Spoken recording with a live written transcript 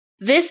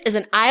This is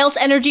an IELTS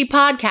Energy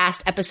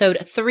Podcast, episode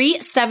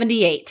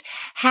 378,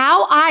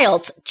 How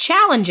IELTS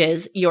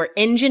Challenges Your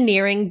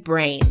Engineering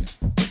Brain.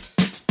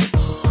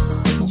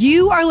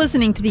 You are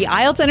listening to the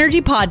IELTS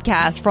Energy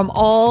Podcast from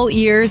All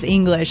Ears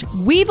English.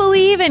 We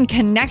believe in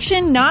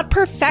connection, not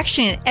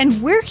perfection,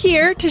 and we're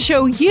here to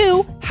show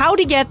you how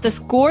to get the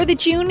score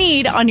that you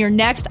need on your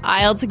next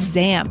IELTS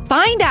exam.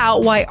 Find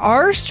out why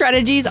our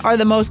strategies are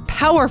the most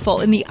powerful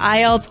in the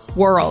IELTS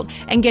world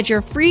and get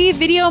your free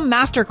video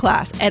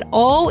masterclass at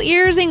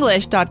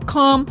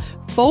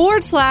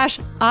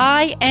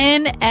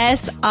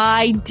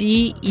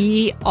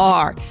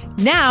allearsenglish.com/INSIDER.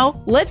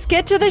 Now, let's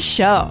get to the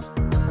show.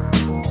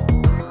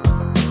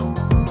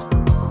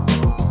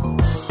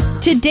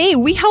 Today,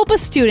 we help a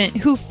student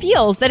who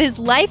feels that his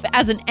life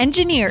as an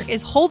engineer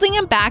is holding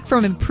him back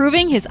from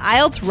improving his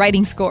IELTS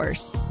writing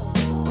scores.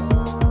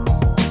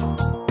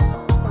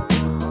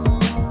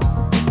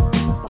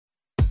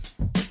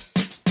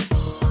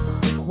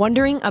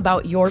 Wondering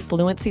about your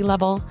fluency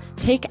level?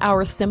 Take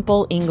our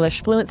simple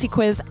English fluency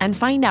quiz and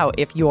find out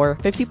if you're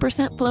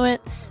 50% fluent,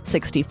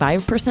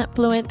 65%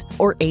 fluent,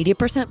 or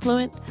 80%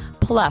 fluent.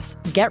 Plus,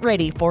 get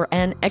ready for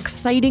an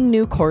exciting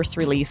new course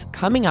release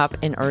coming up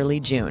in early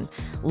June.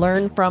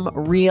 Learn from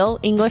real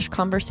English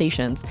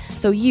conversations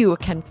so you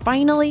can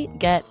finally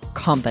get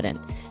confident.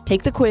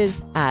 Take the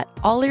quiz at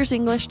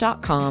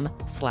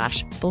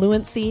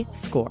allearsenglish.com/fluency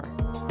score.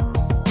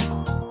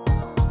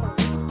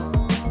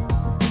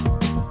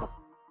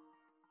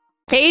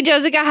 Hey,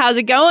 Jessica, how's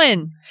it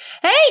going?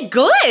 Hey,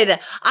 good.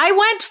 I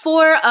went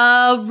for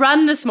a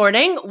run this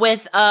morning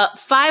with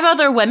 5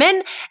 other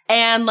women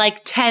and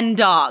like 10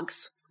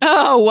 dogs.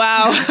 Oh,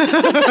 wow.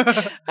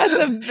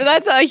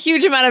 That's a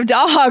huge amount of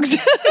dogs.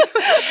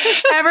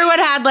 Everyone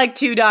had like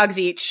 2 dogs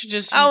each,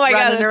 just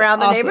running around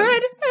the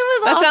neighborhood. It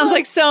was That awesome. sounds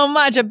like so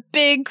much. A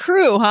big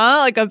crew, huh?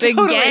 Like a big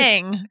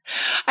gang.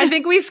 I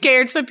think we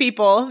scared some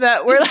people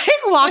that were like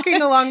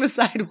walking along the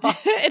sidewalk.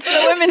 It's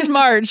the Women's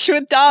March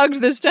with dogs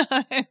this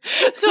time.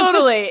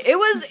 Totally.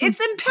 It's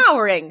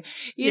empowering.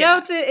 You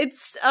know,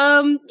 it's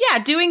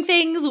doing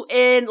things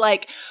in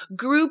like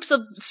groups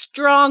of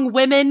strong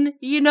women,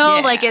 you know,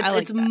 Yeah, like I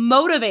like it's that.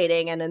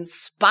 motivating and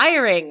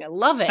inspiring. I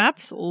love it.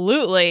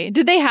 Absolutely.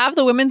 Did they have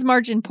the Women's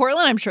March in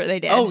Portland? I'm sure they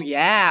did. Oh,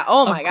 yeah.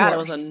 Oh, my Of God. It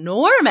was course.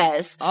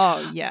 enormous.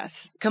 Oh,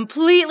 yes.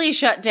 Completely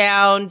shut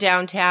down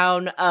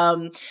downtown.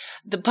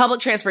 The public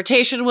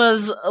transportation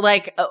was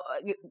like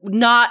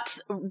not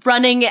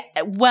running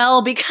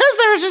well because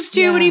there was just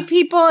too many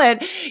people. And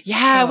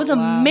it was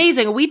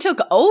amazing. We took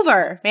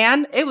over,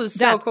 man. It was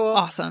so That's cool.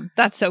 awesome.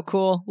 That's so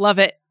cool. Love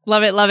it.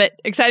 Love it. Love it.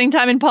 Exciting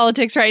time in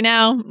politics right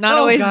now. Not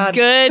always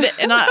good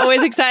and not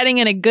always exciting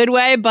in a good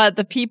way, but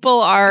the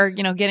people are,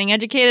 getting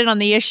educated on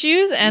the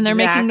issues and they're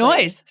making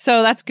noise.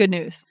 So that's good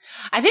news.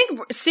 I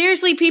think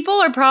seriously, people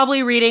are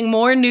probably reading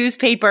more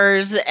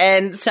newspapers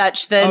and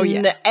such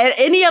than at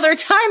any other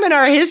time in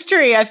our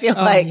history. I feel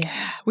like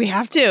we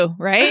have to,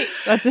 right?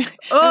 That's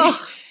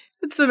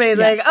it's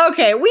amazing. Yeah.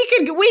 Okay, we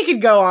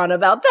could go on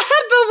about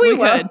that, but we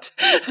won't.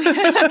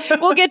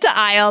 We'll get to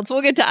IELTS.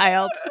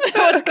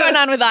 What's going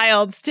on with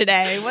IELTS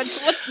today?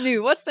 What's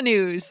new? What's the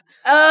news?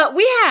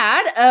 We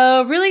had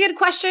a really good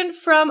question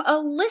from a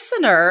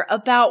listener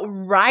about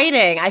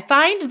writing. I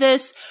find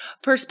this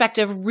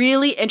perspective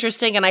really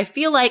interesting, and I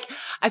feel like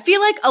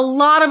a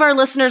lot of our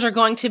listeners are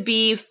going to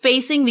be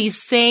facing these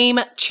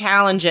same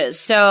challenges.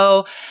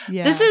 So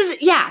this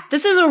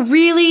is a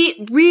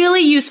really,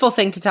 really useful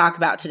thing to talk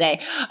about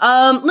today.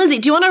 Lindsay,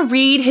 do you want to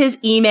read his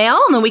email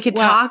and then we could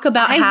talk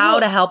about how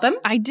to help him?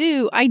 I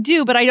do,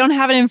 but I don't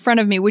have it in front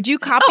of me. Would you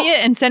copy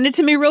it and send it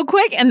to me real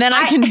quick? And then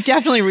I can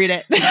definitely read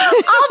it.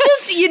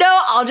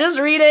 I'll just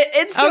read it.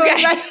 It's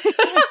okay.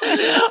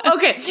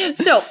 Okay.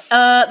 So,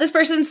 this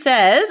person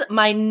says,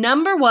 my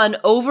number one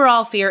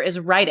overall fear is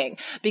writing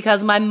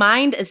because my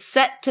mind is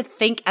set to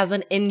think as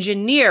an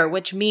engineer,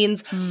 which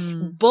means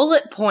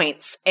bullet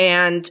points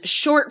and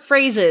short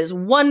phrases,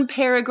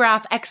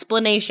 1-paragraph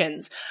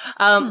explanations.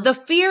 The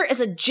fear is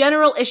a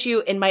general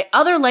issue in my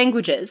other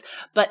languages,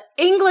 but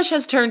English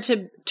has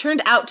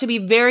turned out to be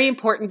very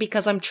important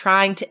because I'm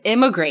trying to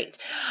immigrate.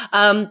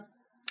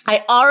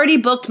 I already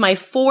booked my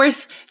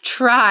 4th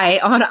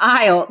try on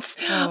IELTS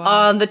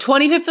on the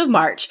 25th of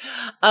March.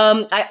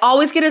 I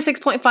always get a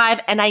 6.5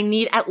 and I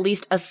need at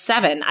least a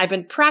 7. I've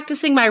been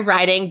practicing my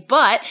writing,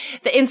 but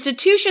the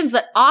institutions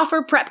that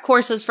offer prep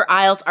courses for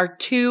IELTS are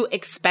too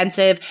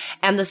expensive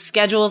and the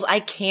schedules I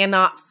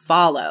cannot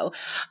follow.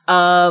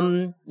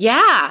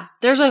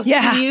 There's a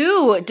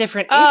few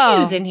different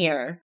issues in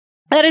here.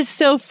 That is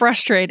so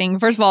frustrating.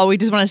 First of all, we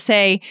just want to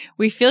say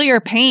we feel your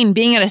pain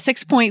being at a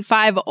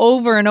 6.5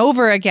 over and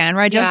over again,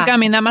 right, Jessica? Yeah. I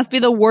mean, that must be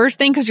the worst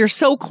thing because you're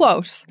so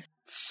close.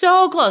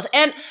 So close.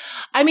 And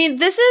I mean,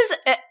 this is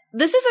a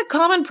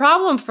common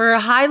problem for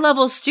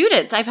high-level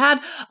students. I've had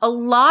a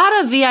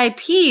lot of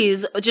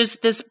VIPs,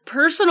 just this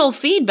personal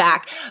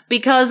feedback,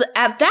 because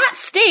at that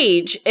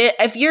stage,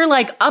 if you're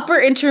like upper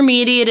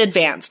intermediate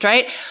advanced,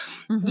 right?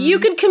 You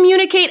can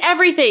communicate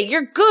everything.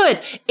 You're good.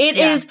 It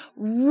is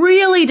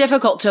really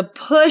difficult to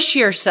push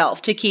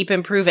yourself to keep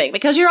improving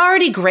because you're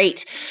already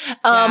great.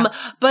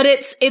 But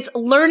it's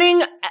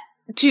learning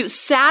to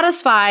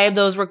satisfy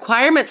those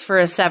requirements for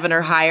a 7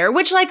 or higher,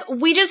 which like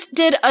we just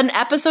did an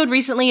episode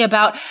recently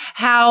about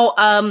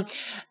how,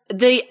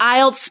 the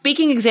IELTS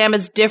speaking exam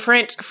is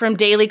different from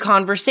daily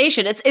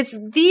conversation. It's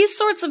these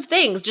sorts of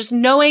things, just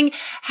knowing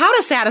how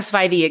to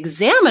satisfy the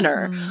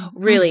examiner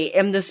really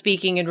in the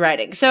speaking and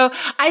writing. So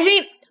I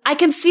think I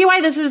can see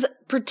why this is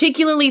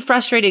particularly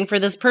frustrating for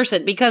this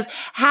person because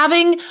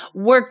having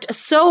worked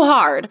so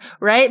hard,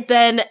 right,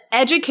 been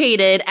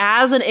educated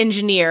as an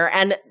engineer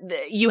and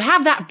you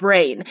have that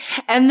brain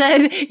and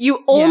then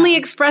you only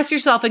express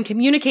yourself and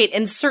communicate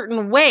in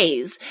certain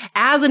ways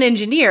as an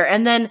engineer.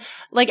 And then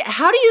like,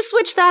 how do you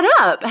switch that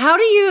up? How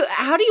do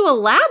you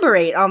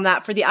elaborate on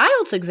that for the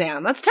IELTS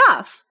exam? That's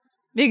tough.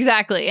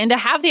 Exactly. And to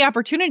have the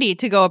opportunity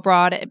to go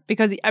abroad,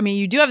 because, I mean,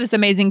 you do have this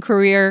amazing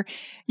career,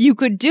 you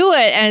could do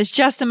it, and it's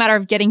just a matter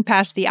of getting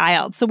past the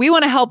IELTS. So we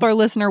want to help our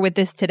listener with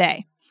this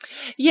today.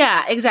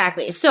 Yeah,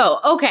 exactly.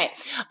 So, okay.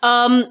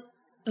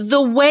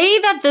 The way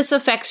that this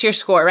affects your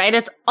score, right?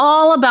 It's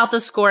all about the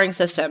scoring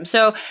system.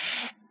 So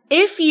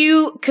if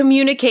you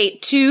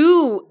communicate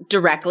too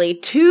directly,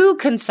 too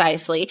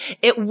concisely,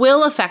 it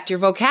will affect your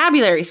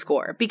vocabulary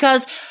score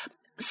because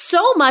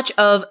so much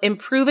of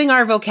improving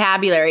our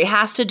vocabulary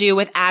has to do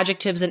with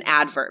adjectives and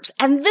adverbs.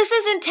 And this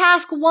is in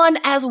task 1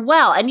 as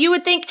well. And you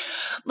would think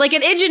like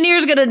an engineer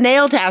is going to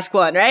nail task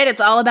 1, right?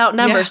 It's all about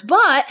numbers,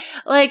 but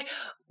like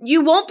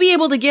you won't be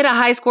able to get a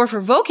high score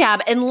for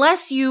vocab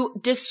unless you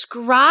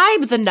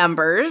describe the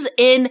numbers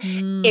in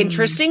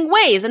interesting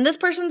ways. And this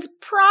person's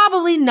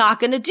probably not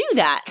going to do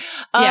that.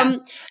 Because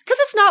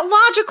it's not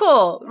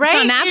logical, right?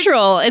 It's not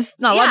natural. It's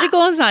not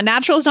logical. It's not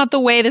natural. It's not the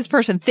way this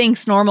person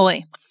thinks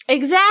normally.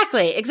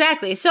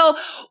 Exactly. So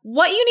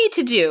what you need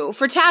to do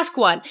for task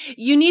 1,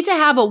 you need to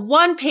have a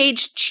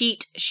 1-page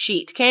cheat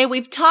sheet. Okay.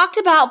 We've talked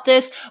about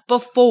this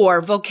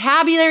before,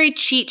 vocabulary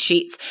cheat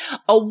sheets,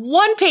 a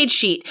 1-page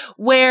sheet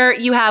where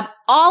you have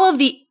all of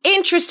the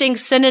interesting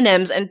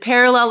synonyms and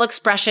parallel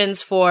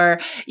expressions for,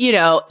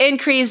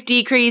 increase,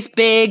 decrease,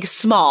 big,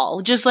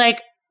 small, just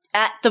like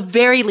at the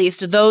very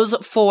least, those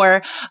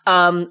 4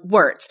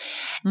 words.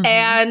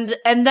 And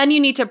then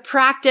you need to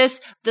practice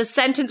the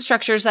sentence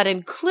structures that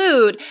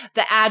include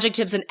the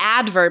adjectives and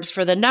adverbs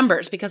for the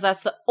numbers, because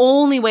that's the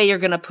only way you're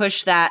going to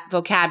push that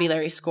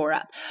vocabulary score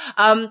up.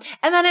 And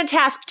then in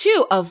task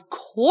 2, of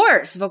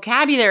course,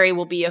 vocabulary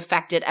will be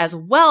affected as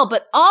well,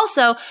 but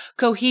also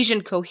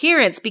cohesion,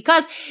 coherence,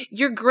 because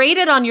you're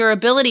graded on your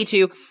ability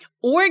to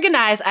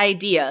organize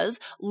ideas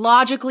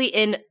logically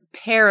in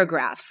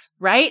paragraphs,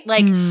 right?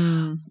 Like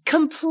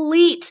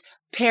complete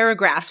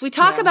paragraphs. We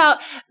talk about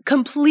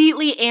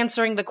completely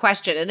answering the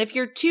question. And if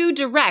you're too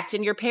direct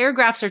and your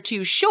paragraphs are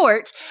too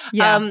short,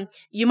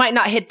 you might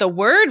not hit the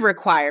word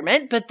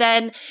requirement, but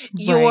then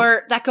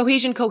that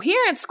cohesion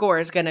coherence score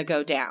is going to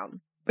go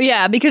down.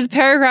 Yeah, because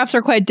paragraphs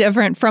are quite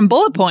different from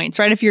bullet points,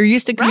 right? If you're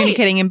used to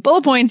communicating in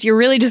bullet points, you're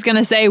really just going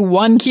to say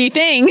one key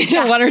thing,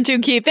 1 or 2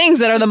 key things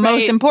that are the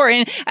most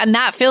important. And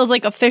that feels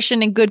like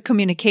efficient and good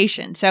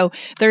communication. So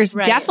there's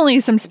definitely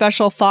some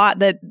special thought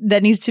that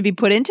needs to be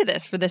put into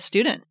this for this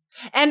student.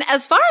 And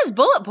as far as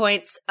bullet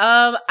points,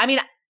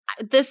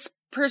 this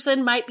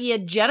person might be a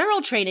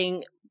general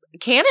training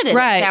candidate,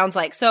 it sounds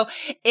like. So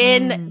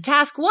in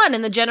task 1,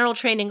 in the general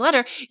training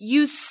letter,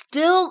 you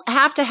still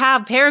have to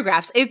have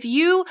paragraphs. If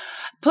you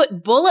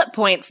put bullet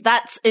points,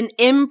 that's an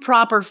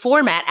improper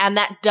format, and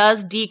that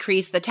does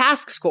decrease the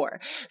task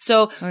score.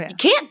 So you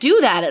can't do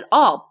that at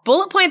all.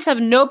 Bullet points have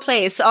no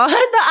place on the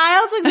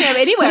IELTS exam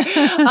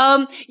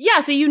anywhere.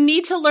 So you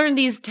need to learn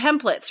these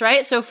templates,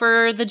 right? So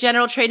for the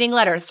general training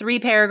letter, 3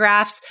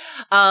 paragraphs,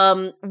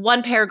 1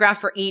 paragraph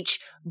for each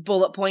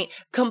bullet point,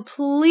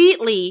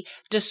 completely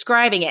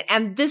describing it.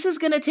 And this is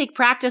going to take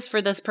practice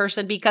for this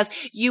person because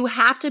you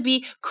have to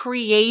be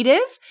creative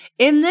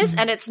in this.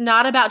 And it's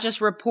not about just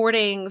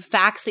reporting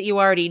facts that you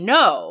already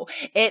know.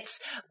 It's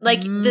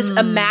like this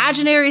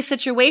imaginary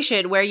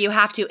situation where you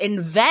have to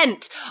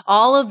invent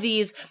all of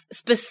these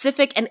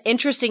specific and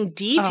interesting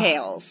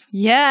details.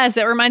 Yes.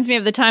 It reminds me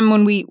of the time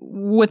when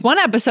with one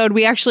episode,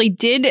 we actually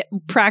did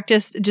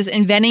practice just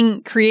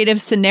inventing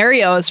creative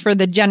scenarios for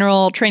the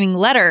general training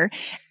letter.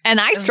 And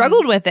I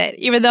struggled with it,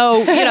 even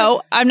though,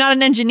 I'm not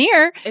an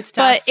engineer. It's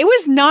tough. But it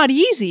was not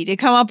easy to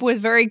come up with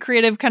very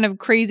creative, kind of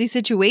crazy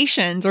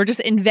situations or just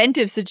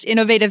innovative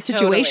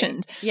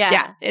situations.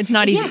 Yeah. It's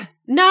not easy. Yeah.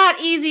 Not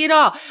easy at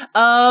all.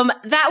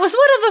 That was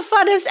one of the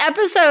funnest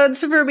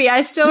episodes for me.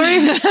 I still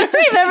remember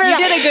that.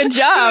 You did a good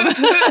job.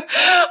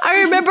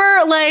 I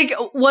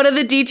remember one of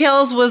the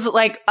details was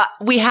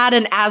we had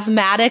an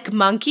asthmatic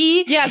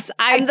monkey. Yes,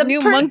 I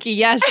knew monkey.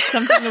 Yes,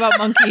 something about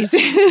monkeys.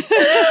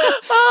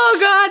 Oh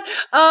God.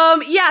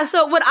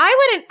 So what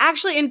I would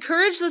actually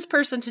encourage this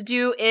person to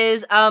do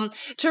is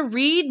to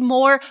read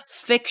more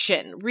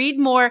fiction, read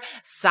more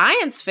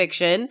science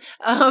fiction,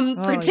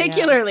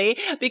 particularly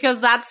because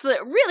that's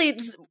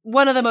really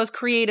one of the most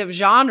creative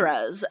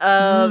genres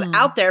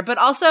out there, but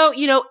also,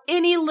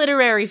 any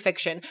literary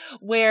fiction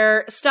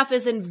where stuff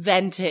is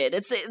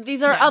invented.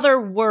 These are other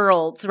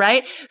worlds,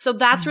 right? So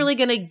that's really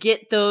going to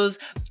get those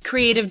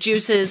creative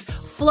juices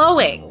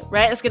flowing,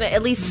 right? It's going to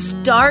at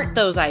least start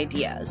those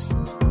ideas.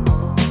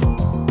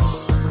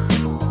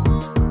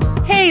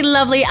 Hey,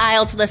 lovely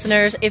IELTS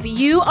listeners. If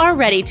you are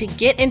ready to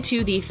get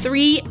into the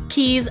 3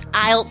 Keys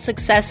IELTS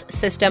Success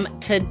System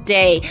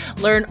today,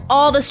 learn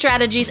all the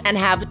strategies and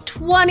have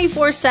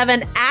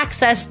 24/7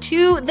 access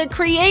to the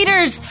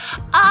creators,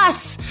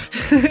 us,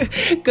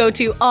 go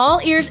to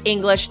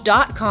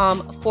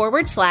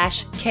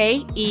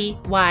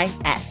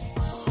allearsenglish.com/KEYS.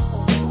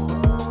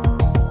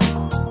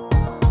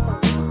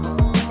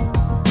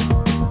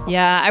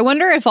 Yeah, I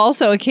wonder if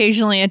also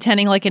occasionally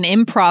attending like an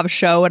improv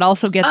show would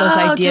also get those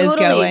ideas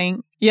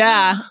going.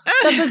 Yeah.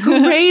 That's a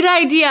great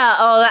idea.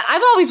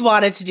 I've always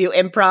wanted to do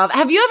improv.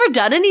 Have you ever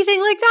done anything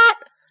like that?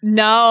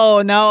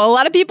 No. A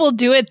lot of people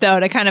do it, though,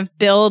 to kind of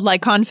build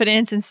like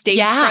confidence and stage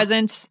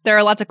presence. There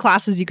are lots of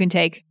classes you can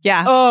take.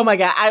 Yeah. Oh, my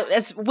God.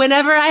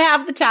 Whenever I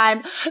have the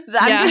time,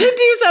 I'm going to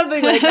do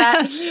something like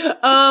that.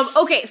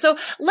 Okay. So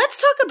let's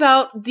talk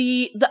about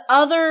the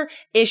other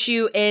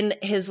issue in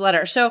his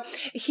letter. So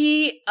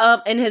he,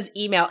 in his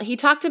email, he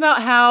talked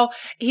about how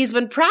he's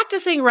been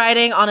practicing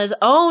writing on his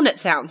own, it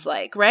sounds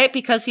like, right?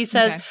 Because he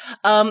says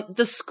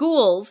the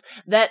schools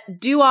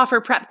that do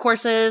offer prep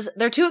courses,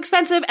 they're too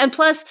expensive. And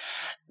plus,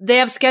 they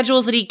have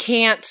schedules that he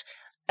can't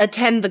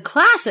attend the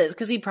classes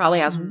because he probably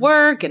has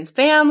work and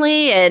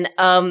family. And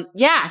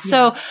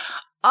so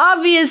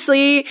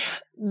obviously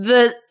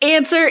the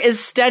answer is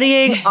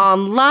studying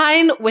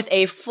online with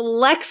a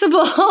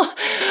flexible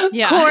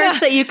course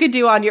that you could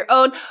do on your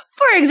own.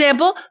 For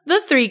example,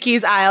 the 3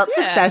 Keys IELTS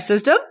Success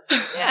System.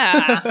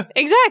 Yeah,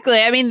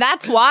 exactly. I mean,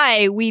 that's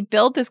why we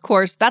built this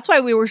course. That's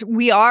why we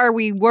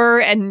were,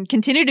 and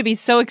continue to be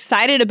so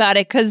excited about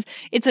it, because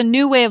it's a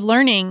new way of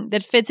learning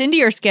that fits into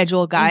your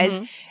schedule, guys.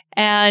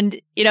 And,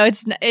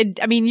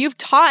 you've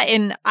taught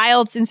in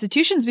IELTS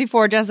institutions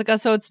before, Jessica,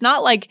 so it's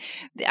not like,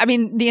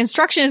 the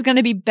instruction is going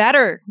to be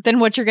better than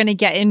what you're going to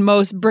get in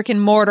most brick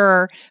and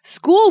mortar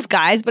schools,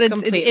 guys, but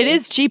it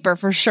is cheaper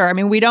for sure. I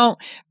mean, we don't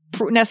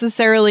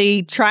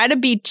necessarily try to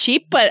be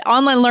cheap, but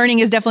online learning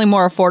is definitely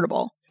more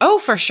affordable. Oh,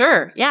 for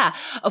sure. Yeah.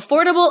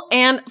 Affordable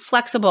and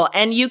flexible.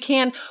 And you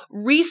can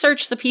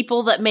research the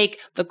people that make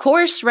the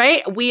course,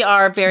 right? We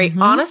are very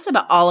honest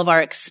about all of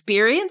our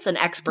experience and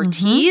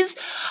expertise,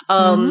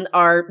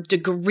 our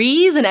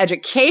degrees and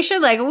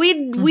education. Like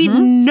we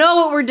know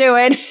what we're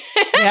doing.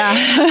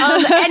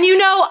 And you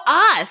know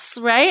us,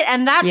 right?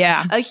 And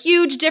that's a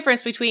huge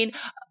difference between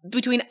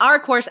our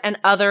course and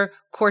other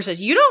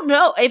courses. You don't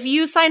know if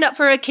you sign up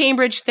for a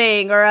Cambridge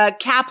thing or a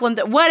Kaplan,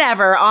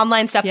 whatever,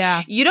 online stuff.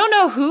 Yeah. You don't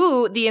know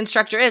who the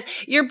instructor is.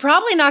 You're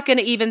probably not going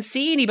to even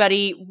see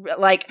anybody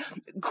like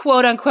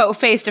quote unquote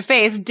face to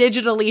face,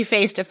 digitally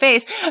face to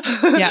face.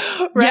 Right?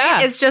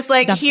 Yeah. It's just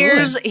like,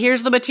 here's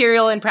the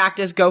material in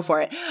practice. Go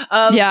for it.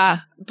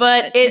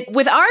 But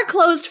with our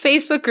closed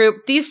Facebook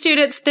group, these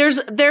students, there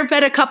have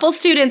been a couple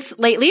students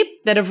lately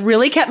that have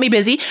really kept me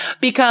busy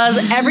because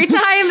every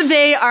time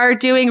they are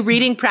doing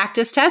reading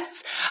practice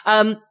tests,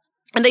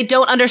 and they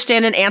don't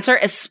understand an answer,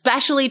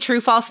 especially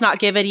true, false, not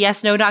given,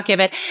 yes, no, not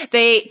given.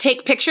 They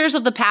take pictures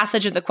of the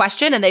passage and the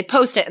question and they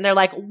post it and they're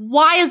like,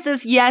 why is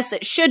this yes?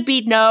 It should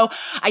be no.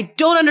 I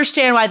don't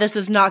understand why this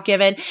is not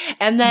given.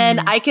 And then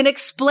I can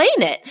explain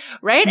it,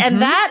 right?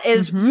 And that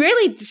is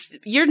really,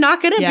 you're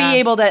not going to be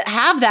able to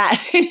have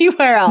that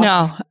anywhere else.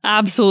 No,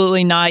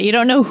 absolutely not. You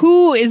don't know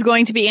who is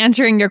going to be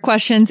answering your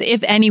questions,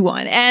 if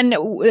anyone. And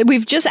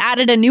we've just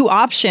added a new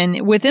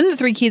option within the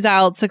 3 Keys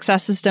IELTS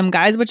Success System,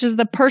 guys, which is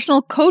the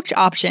personal coach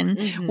option,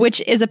 which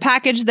is a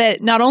package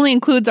that not only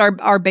includes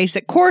our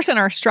basic course and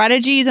our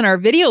strategies and our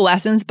video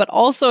lessons, but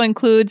also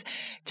includes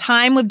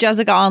time with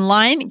Jessica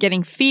online,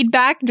 getting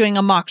feedback, doing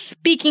a mock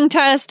speaking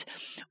test,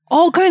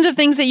 all kinds of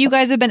things that you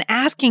guys have been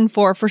asking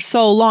for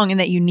so long and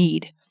that you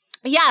need.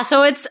 Yeah.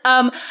 So it's,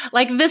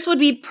 like this would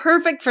be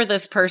perfect for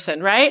this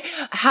person, right?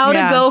 How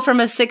to go from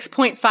a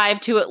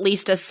 6.5 to at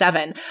least a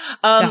 7.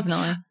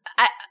 Definitely.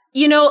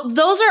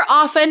 Those are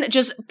often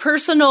just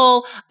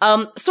personal,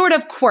 sort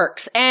of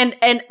quirks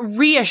and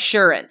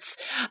reassurance.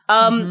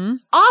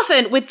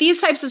 Often with these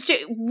types of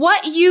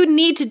what you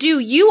need to do,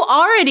 you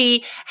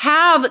already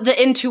have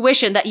the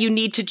intuition that you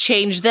need to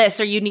change this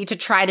or you need to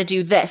try to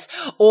do this,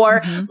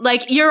 or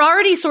like you're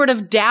already sort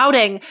of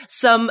doubting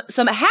some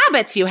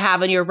habits you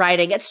have in your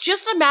writing. It's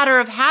just a matter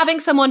of having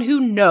someone who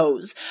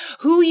knows,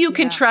 who you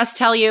can trust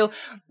tell you,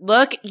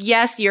 look,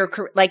 yes, you're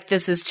like,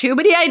 this is too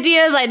many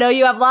ideas. I know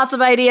you have lots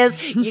of ideas.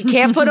 You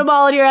can't put them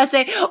all in your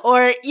essay,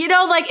 or,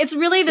 it's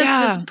really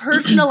this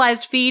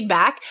personalized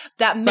feedback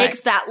that makes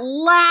that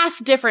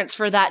last difference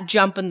for that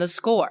jump in the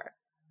score.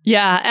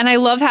 Yeah. And I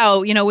love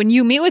how, when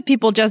you meet with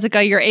people,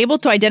 Jessica, you're able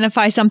to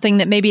identify something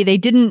that maybe they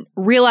didn't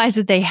realize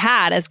that they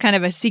had as kind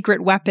of a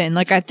secret weapon.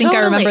 Like, I think I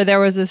remember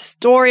there was a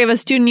story of a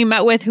student you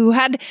met with who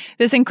had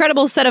this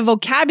incredible set of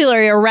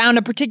vocabulary around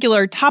a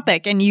particular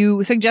topic. And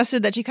you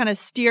suggested that she kind of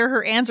steer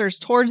her answers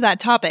towards that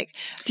topic.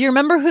 Do you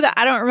remember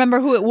I don't remember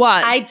who it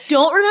was. I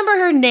don't remember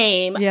her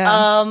name.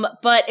 Yeah.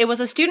 But it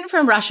was a student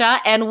from Russia.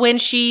 And when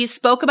she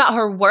spoke about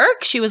her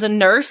work, she was a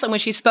nurse. And when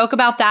she spoke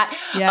about that,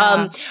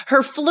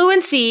 her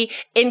fluency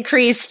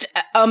increased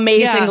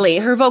amazingly.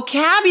 Yeah. Her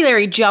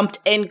vocabulary jumped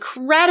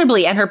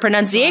incredibly, and her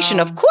pronunciation,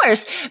 of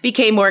course,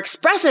 became more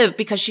expressive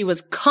because she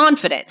was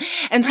confident.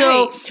 And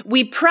so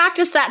we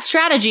practiced that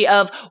strategy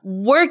of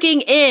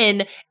working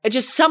in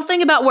just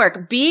something about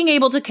work, being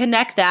able to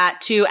connect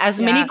that to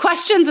as many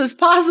questions as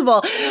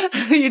possible,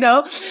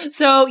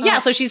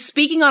 So she's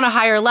speaking on a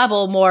higher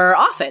level more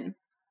often.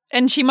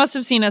 And she must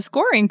have seen a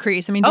score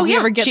increase. I mean, did we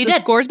ever get the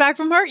scores back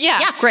from her?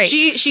 Yeah, great.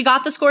 She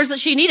got the scores that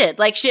she needed,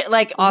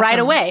 awesome. Right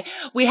away.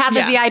 We had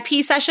the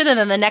VIP session, and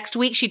then the next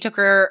week she took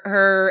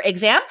her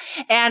exam,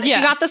 and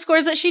she got the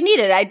scores that she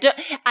needed.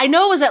 I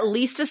know it was at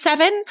least a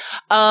 7.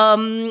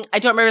 I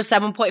don't remember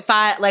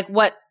 7.5,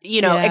 what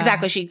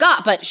exactly she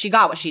got, but she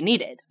got what she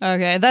needed.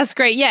 Okay, that's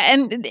great. Yeah,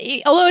 and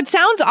although it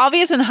sounds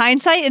obvious in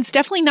hindsight, it's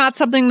definitely not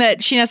something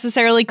that she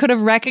necessarily could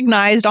have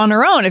recognized on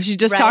her own if she's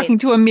just talking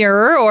to a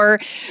mirror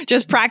or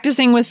just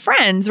practicing with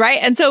friends, right?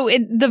 And so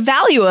the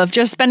value of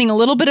just spending a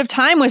little bit of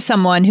time with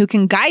someone who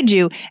can guide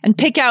you and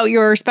pick out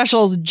your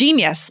special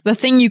genius, the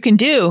thing you can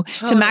do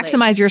to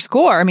maximize your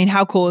score. I mean,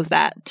 how cool is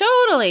that?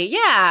 Totally.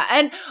 Yeah.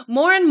 And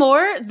more,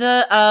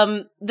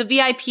 the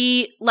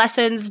VIP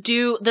lessons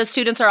the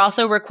students are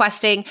also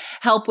requesting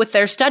help with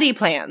their study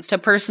plans to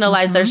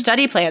personalize their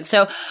study plans.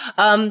 So,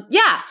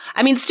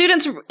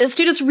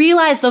 students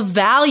realize the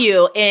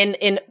value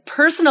in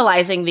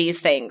personalizing these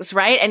things,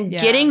 right? And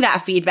getting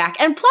that feedback.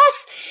 And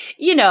plus,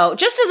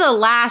 just as a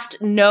last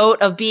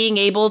note of being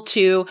able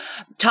to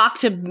talk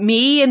to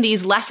me in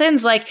these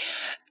lessons,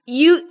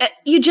 you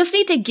just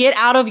need to get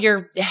out of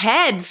your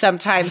head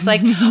sometimes.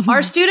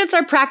 Our students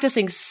are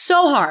practicing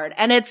so hard,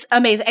 and it's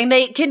amazing. And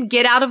they can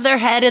get out of their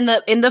head in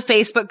the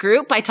Facebook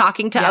group by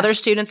talking to other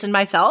students and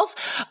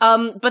myself.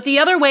 But the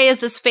other way is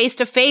this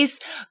face-to-face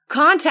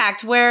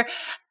contact where,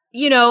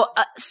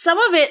 some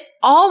of it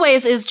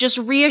always is just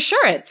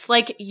reassurance.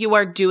 You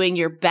are doing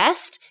your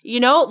best,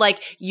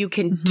 you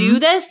can do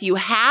this, you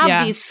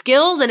have these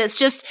skills, and it's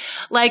just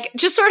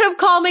sort of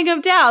calming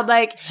them down.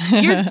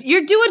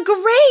 You're doing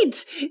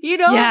great,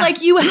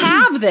 you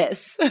have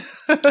this.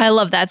 I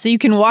love that. So you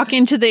can walk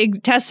into the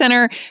test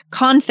center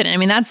confident. I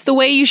mean, that's the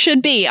way you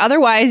should be.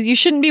 Otherwise, you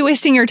shouldn't be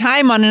wasting your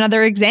time on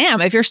another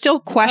exam. If you're still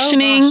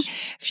questioning,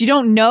 if you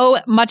don't know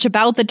much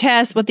about the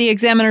test, what the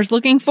examiner's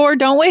looking for,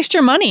 don't waste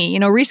your money.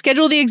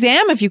 Reschedule the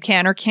exam if you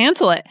can, or cancel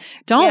it.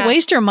 Don't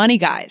waste your money,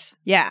 guys.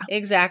 Yeah.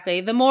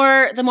 Exactly. The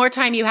more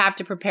time you have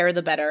to prepare,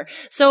 the better.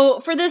 So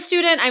for this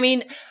student, I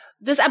mean,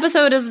 this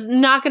episode is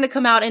not going to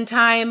come out in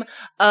time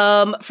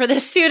for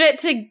this student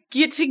to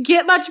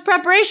get much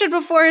preparation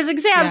before his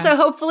exam. Yeah. So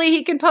hopefully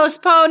he can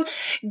postpone,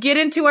 get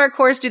into our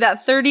course, do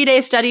that 30-day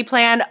study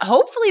plan,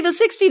 hopefully the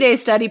 60-day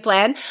study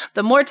plan.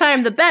 The more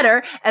time, the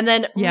better, and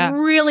then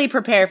really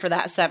prepare for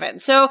that 7.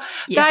 So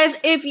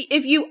guys,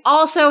 if you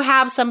also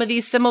have some of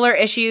these similar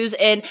issues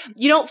and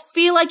you don't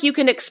feel like you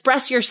can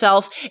express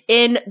yourself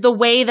in the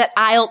way that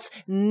IELTS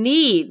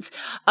needs,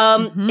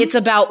 it's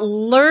about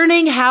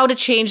learning how to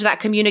change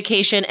that communication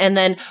and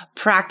then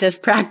practice.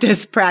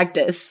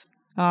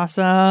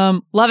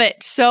 Awesome. Love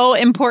it. So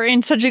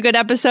important. Such a good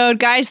episode.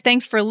 Guys,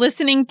 thanks for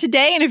listening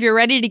today. And if you're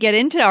ready to get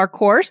into our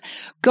course,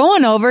 go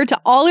on over to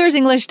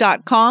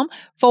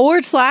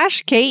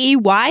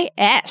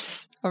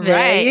allearsenglish.com/KEYS. All there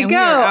right. you and go.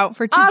 We are out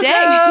for today.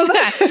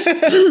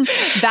 Awesome.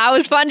 That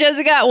was fun,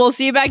 Jessica. We'll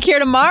see you back here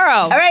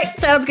tomorrow. All right.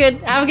 Sounds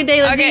good. Have a good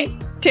day, Lindsay. Okay.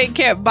 Take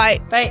care. Bye.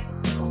 Bye.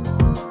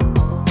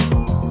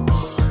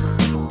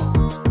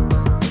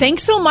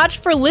 Thanks so much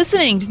for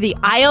listening to the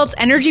IELTS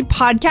Energy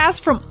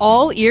Podcast from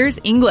All Ears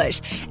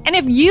English. And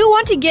if you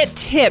want to get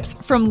tips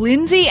from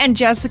Lindsay and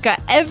Jessica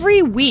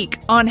every week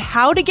on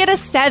how to get a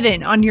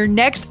 7 on your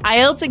next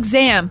IELTS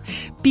exam,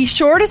 be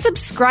sure to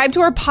subscribe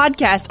to our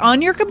podcast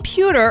on your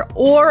computer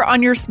or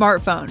on your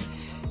smartphone.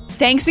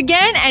 Thanks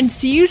again, and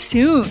see you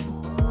soon.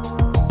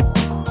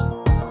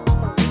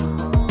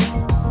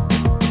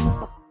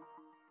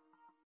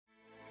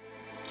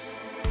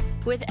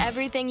 With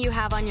everything you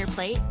have on your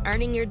plate,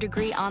 earning your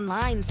degree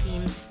online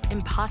seems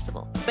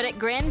impossible. But at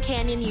Grand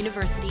Canyon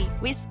University,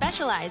 we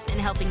specialize in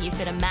helping you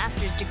fit a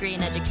master's degree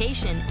in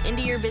education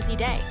into your busy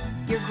day.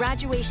 Your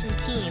graduation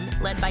team,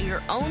 led by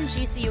your own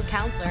GCU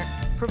counselor,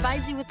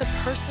 provides you with the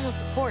personal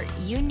support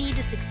you need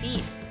to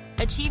succeed.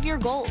 Achieve your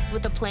goals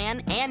with a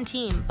plan and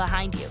team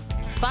behind you.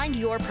 Find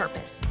your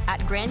purpose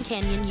at Grand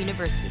Canyon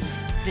University.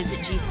 Visit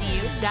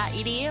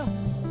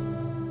gcu.edu.